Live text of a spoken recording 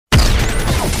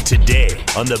Today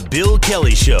on The Bill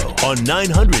Kelly Show on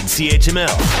 900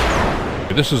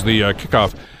 CHML. This is the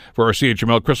kickoff for our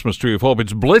CHML Christmas Tree of Hope.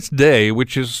 It's Blitz Day,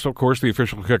 which is, of course, the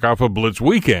official kickoff of Blitz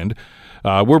Weekend.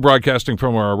 We're broadcasting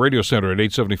from our radio center at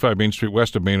 875 Main Street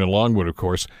West of Main and Longwood, of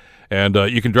course. And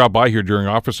you can drop by here during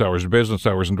office hours, business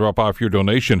hours, and drop off your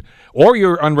donation or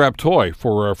your unwrapped toy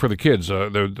for the kids.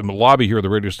 The lobby here at the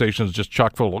radio station is just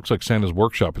chock full. It looks like Santa's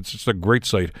workshop. It's just a great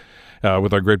site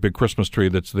with our great big Christmas tree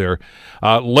that's there.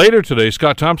 Later today,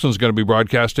 Scott Thompson's going to be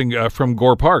broadcasting from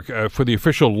Gore Park for the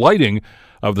official lighting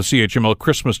of the CHML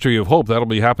Christmas Tree of Hope. That'll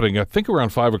be happening, I think, around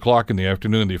 5 o'clock in the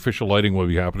afternoon. The official lighting will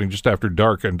be happening just after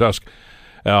dark and dusk.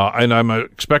 And I'm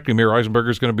expecting Mayor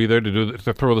Eisenberger is going to be there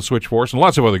to throw the switch for us, and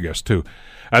lots of other guests, too.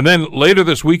 And then later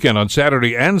this weekend, on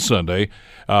Saturday and Sunday,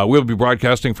 we'll be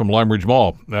broadcasting from Lime Ridge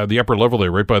Mall, the upper level there,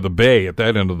 right by the bay at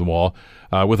that end of the mall,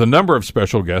 with a number of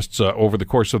special guests over the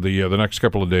course of the next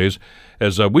couple of days,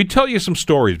 as we tell you some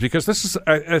stories, because this is,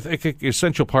 I think, an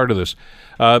essential part of this.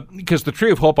 Because the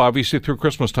Tree of Hope, obviously, through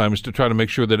Christmas time, is to try to make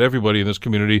sure that everybody in this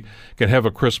community can have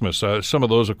a Christmas. Some of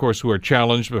those, of course, who are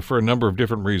challenged, but for a number of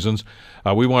different reasons.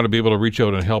 We want to be able to reach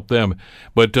out and help them.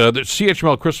 But the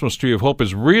CHML Christmas Tree of Hope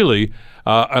is really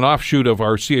an offshoot of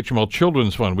our CHML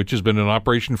Children's Fund, which has been in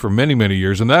operation for many, many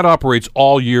years, and that operates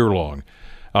all year long.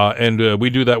 And we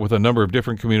do that with a number of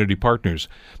different community partners.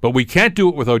 But we can't do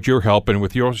it without your help and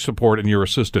with your support and your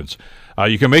assistance.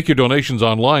 You can make your donations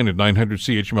online at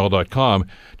 900CHML.com.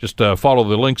 Just follow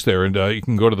the links there, and you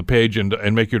can go to the page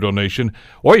and make your donation.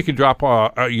 Or you can drop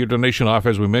your donation off,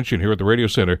 as we mentioned, here at the Radio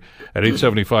Center at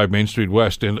 875 Main Street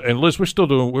West. And Liz, we're still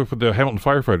doing it with the Hamilton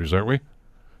firefighters, aren't we?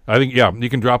 I think, yeah, you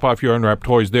can drop off your unwrapped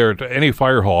toys there to any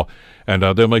fire hall, and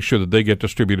they'll make sure that they get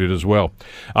distributed as well.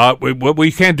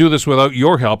 We can't do this without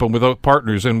your help and without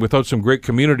partners and without some great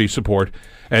community support.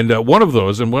 And one of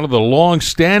those, and one of the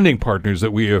long-standing partners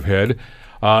that we have had,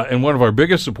 and one of our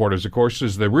biggest supporters, of course,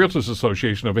 is the Realtors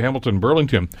Association of Hamilton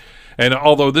Burlington. And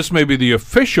although this may be the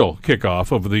official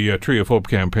kickoff of the Tree of Hope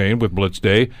campaign with Blitz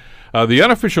Day, the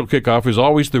unofficial kickoff is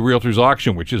always the Realtors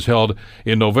Auction, which is held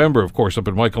in November, of course, up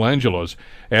at Michelangelo's.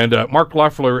 And Mark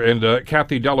Loeffler and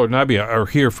Kathy Dell'Ornabia are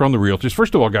here from the Realtors.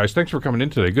 First of all, guys, thanks for coming in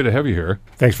today. Good to have you here.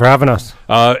 Thanks for having us.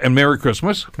 And Merry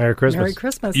Christmas. Merry Christmas. Merry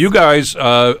Christmas. You guys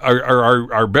are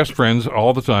our best friends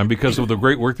all the time because of the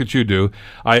great work that you do.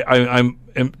 I'm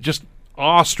just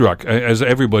awestruck, as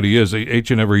everybody is each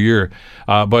and every year,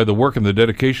 by the work and the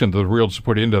dedication that the Realtors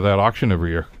put into that auction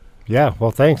every year. Yeah,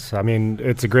 well, thanks. I mean,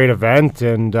 it's a great event,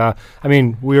 and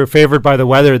we were favored by the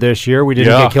weather this year. We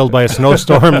didn't get killed by a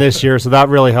snowstorm this year, so that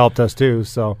really helped us too.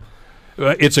 So.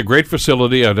 It's a great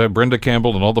facility. Brenda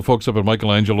Campbell and all the folks up at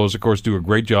Michelangelo's, of course, do a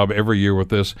great job every year with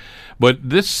this. But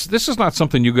this is not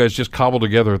something you guys just cobble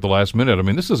together at the last minute. I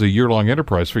mean, this is a year-long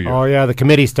enterprise for you. Oh, yeah. The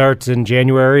committee starts in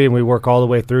January, and we work all the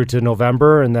way through to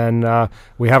November, and then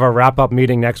we have our wrap-up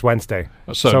meeting next Wednesday.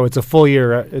 So it's a full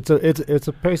year. It's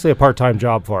basically a part-time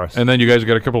job for us. And then you guys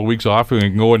got a couple of weeks off and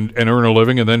can go and earn a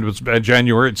living, and then in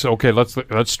January, it's okay, let's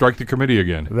strike the committee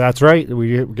again. That's right.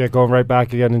 We get going right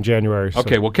back again in January.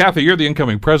 Okay, well, Kathy, you're the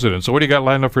incoming president, so what do you got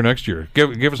lined up for next year?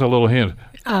 Give us a little hint.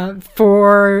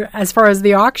 For as far as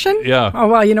the auction? Yeah. Oh,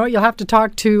 well, you know what? You'll have to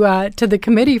talk to the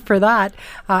committee for that.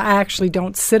 I actually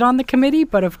don't sit on the committee,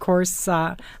 but of course,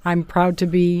 I'm proud to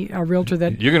be a realtor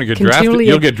that you're going to get drafted.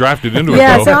 You'll get drafted into it, though.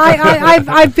 Yes,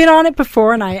 I've been on it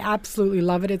before, and I absolutely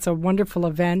love it. It's a wonderful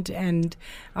event, and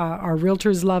our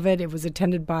realtors love it. It was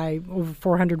attended by over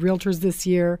 400 realtors this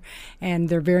year, and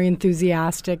they're very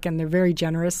enthusiastic, and they're very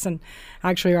generous. And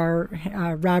actually, our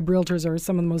RAB realtors are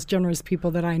some of the most generous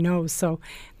people that I know, so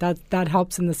that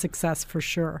helps in the success for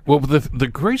sure. Well, the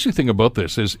crazy thing about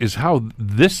this is how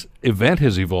this event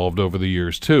has evolved over the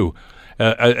years, too.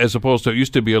 As opposed to, it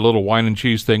used to be a little wine and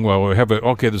cheese thing where we have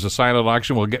there's a silent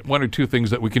auction, we'll get one or two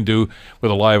things that we can do with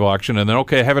a live auction, and then,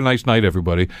 have a nice night,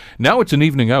 everybody. Now it's an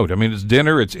evening out. I mean, it's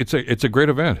dinner, it's a great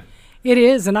event. It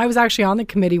is, and I was actually on the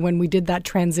committee when we did that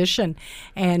transition,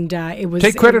 and it was...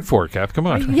 Take credit for it, Kath, come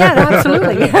on. Yeah,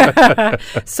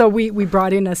 absolutely. So we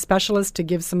brought in a specialist to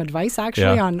give some advice,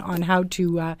 actually, on how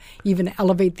to even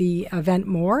elevate the event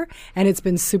more, and it's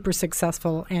been super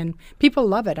successful, and people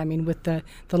love it. I mean, with the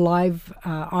live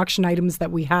auction items that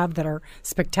we have that are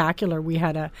spectacular. We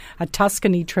had a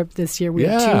Tuscany trip this year. We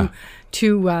had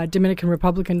two Dominican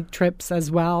Republican trips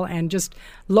as well, and just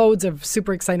loads of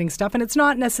super exciting stuff. And it's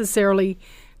not necessarily,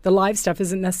 the live stuff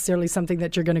isn't necessarily something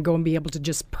that you're going to go and be able to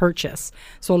just purchase.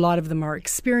 So a lot of them are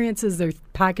experiences. They're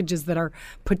packages that are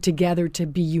put together to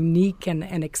be unique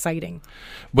and exciting.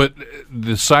 But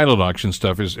the silent auction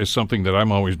stuff is something that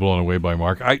I'm always blown away by,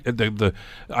 Mark.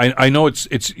 I know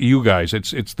it's you guys,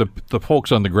 it's the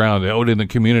folks on the ground out in the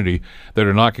community that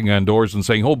are knocking on doors and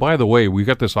saying, oh, by the way, we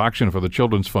got this auction for the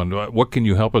Children's Fund. What can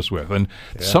you help us with? And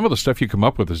some of the stuff you come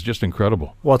up with is just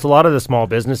incredible. Well, it's a lot of the small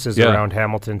businesses around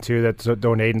Hamilton, too, that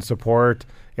donate and support.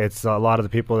 It's a lot of the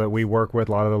people that we work with,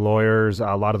 a lot of the lawyers,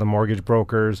 a lot of the mortgage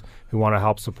brokers who want to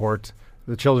help support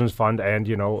the Children's Fund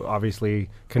and, obviously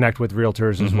connect with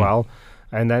realtors as well.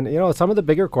 And then, some of the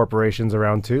bigger corporations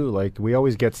around, too. Like, we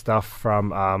always get stuff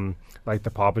from, like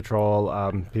the Paw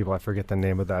Patrol people. I forget the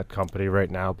name of that company right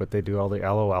now, but they do all the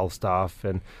LOL stuff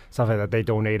and stuff like that. They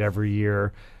donate every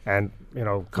year. And,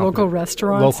 local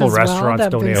restaurants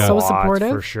donate a lot,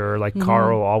 supportive. For sure. Like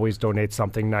Caro always donates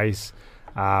something nice.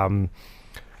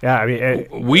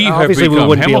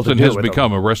 Hamilton has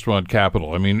become a restaurant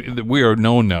capital. I mean, we are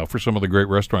known now for some of the great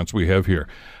restaurants we have here,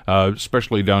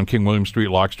 especially down King William Street,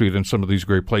 Locke Street, and some of these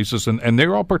great places. And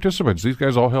they're all participants. These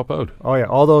guys all help out. Oh, yeah.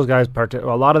 All those guys,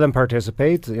 a lot of them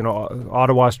participate.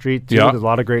 Ottawa Street, too. There's a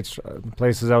lot of great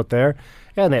places out there.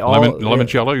 Yeah, and they all...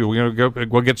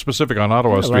 Limoncello, we'll get specific on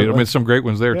Ottawa Street. I mean, some great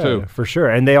ones there, too. For sure.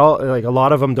 And they all, a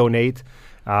lot of them donate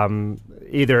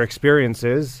either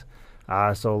experiences...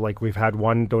 so, like, we've had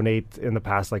one donate in the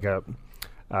past, like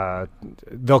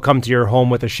they'll come to your home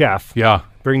with a chef. Yeah.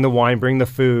 Bring the wine, bring the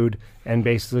food, and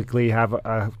basically have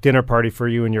a dinner party for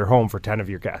you in your home for 10 of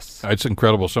your guests. It's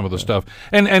incredible, some of the stuff.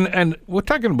 And we're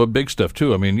talking about big stuff,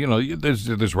 too. I mean, there's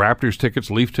Raptors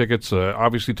tickets, Leaf tickets.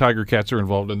 Obviously, Tiger Cats are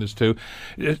involved in this, too.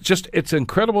 It's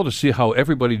incredible to see how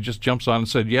everybody just jumps on and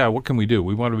said, yeah, what can we do?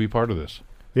 We want to be part of this.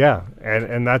 Yeah,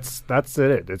 and that's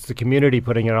it. It's the community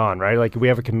putting it on, right? Like, we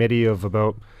have a committee of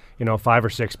about 5 or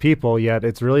 6 people, yet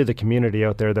it's really the community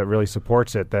out there that really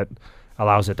supports it, that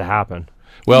allows it to happen.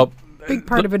 Well, big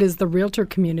part of it is the realtor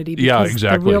community, because the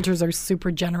realtors are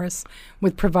super generous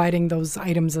with providing those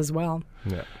items as well.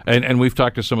 Yeah. And we've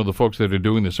talked to some of the folks that are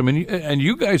doing this. I mean, and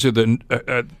you guys are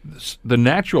the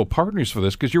natural partners for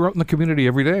this, because you're out in the community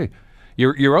every day.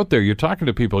 You're out there. You're talking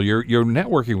to people. You're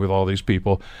networking with all these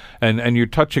people, and you're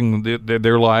touching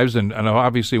their lives. And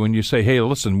obviously, when you say, "Hey,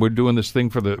 listen, we're doing this thing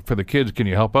for the kids. Can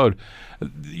you help out?"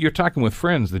 You're talking with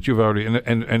friends that you've already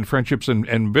and friendships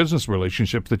and business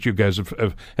relationships that you guys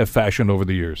have fashioned over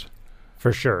the years.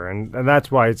 For sure, and that's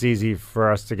why it's easy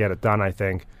for us to get it done. I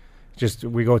think, just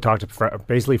we go talk to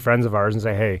basically friends of ours and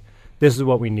say, "Hey, this is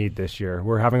what we need this year.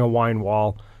 We're having a wine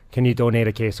wall. Can you donate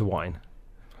a case of wine?"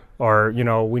 Or,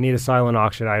 we need a silent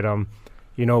auction item.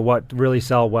 What really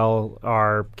sell well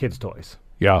are kids' toys.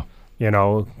 Yeah.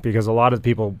 Because a lot of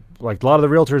people, like a lot of the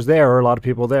realtors there, or a lot of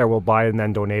people there will buy and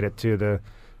then donate it to the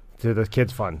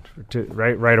kids' fund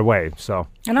right away. So.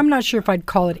 And I'm not sure if I'd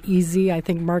call it easy. I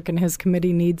think Mark and his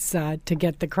committee needs to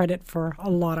get the credit for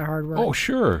a lot of hard work. Oh,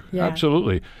 sure. Yeah.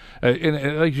 Absolutely.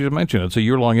 And like you mentioned, it's a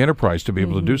year-long enterprise to be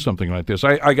able to do something like this.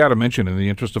 I got to mention, in the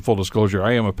interest of full disclosure,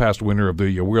 I am a past winner of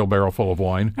the wheelbarrow full of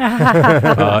wine.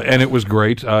 And it was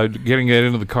great. Getting it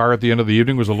into the car at the end of the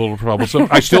evening was a little troublesome.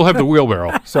 I still have the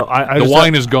wheelbarrow. So the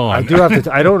wine is gone. I do have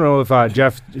to. I don't know if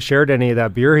Jeff shared any of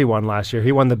that beer he won last year.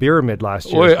 He won the Pyramid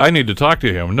last year. Well, I need to talk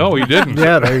to him. No, he didn't.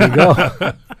 Yeah, there you go.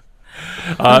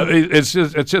 It's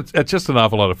just an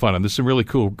awful lot of fun, and there's some really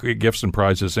cool gifts and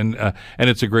prizes, and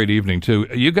it's a great evening too.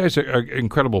 You guys are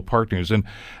incredible partners, and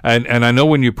I know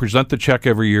when you present the check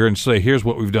every year and say, "Here's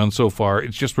what we've done so far,"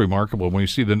 it's just remarkable when you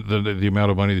see the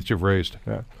amount of money that you've raised.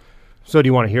 Yeah. So do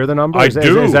you want to hear the number? I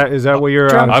do. Is that what you're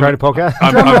trying to poke at?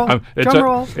 Drum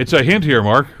roll. It's a hint here,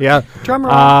 Mark. Yeah. Drum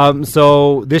roll.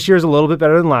 So this year's a little bit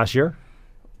better than last year.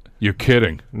 You're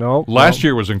kidding. No. Last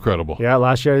year was incredible. Yeah,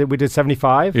 last year we did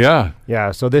 75. Yeah. Yeah,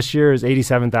 so this year is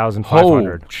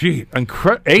 87,500. Oh, gee.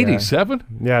 87?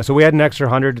 Yeah, so we had an extra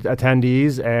 100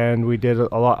 attendees, and we did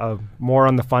a lot more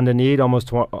on the Fund a Need, almost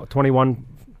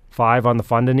 21.5 on the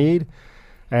Fund a Need.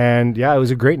 And, yeah, it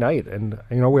was a great night. And,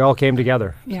 we all came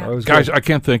together. Yeah. So it was Guys, good. I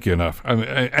can't thank you enough.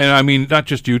 I mean, not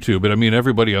just you two, but I mean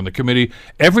everybody on the committee,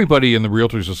 everybody in the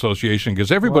Realtors Association, because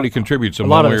everybody contributes in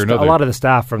one way or another. A lot of the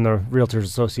staff from the Realtors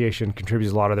Association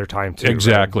contributes a lot of their time, too.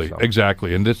 Exactly, right?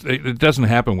 Exactly. And it doesn't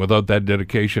happen without that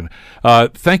dedication.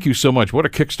 Thank you so much. What a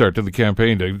kickstart to the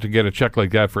campaign to get a check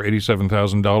like that for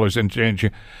 $87,000 and change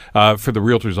for the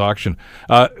Realtors auction.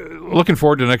 Looking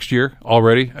forward to next year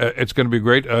already. It's going to be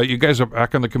great. You guys are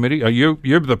back on the committee.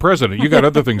 You're the president. You got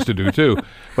other things to do too.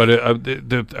 But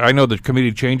I know the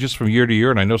committee changes from year to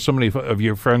year, and I know so many of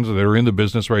your friends that are in the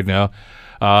business right now.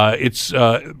 It's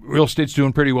real estate's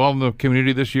doing pretty well in the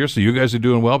community this year, so you guys are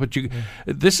doing well. But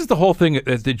this is the whole thing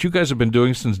that you guys have been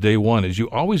doing since day one, is you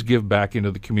always give back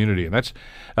into the community. And that's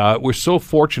we're so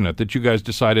fortunate that you guys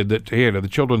decided that, hey, the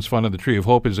Children's Fund of the Tree of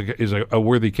Hope is a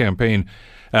worthy campaign.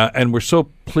 And we're so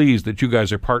pleased that you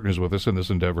guys are partners with us in this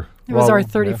endeavor. It was our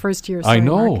 31st year. I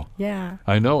know. Mark. Yeah.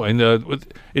 I know. And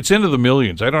it's into the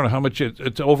millions. I don't know how much.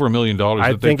 It's over $1 million.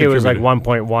 I think it was like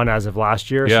 1.1 as of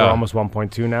last year, so almost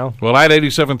 1.2 now. Well, I had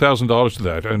 $87,000 to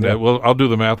that, and I'll do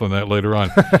the math on that later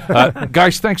on.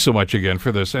 Guys, thanks so much again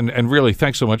for this, and really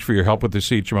thanks so much for your help with the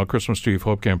CHML Christmas Tree of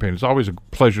Hope campaign. It's always a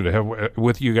pleasure to have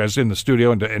with you guys in the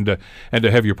studio and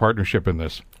to have your partnership in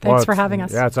this. Thanks for having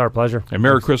us. Yeah, it's our pleasure. And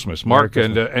Merry Christmas, Mark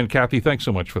and Kathy. Thanks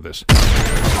so much for this.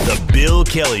 The Bill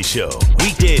Kelly Show,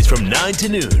 weekdays from 9 to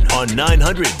noon on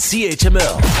 900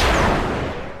 CHML.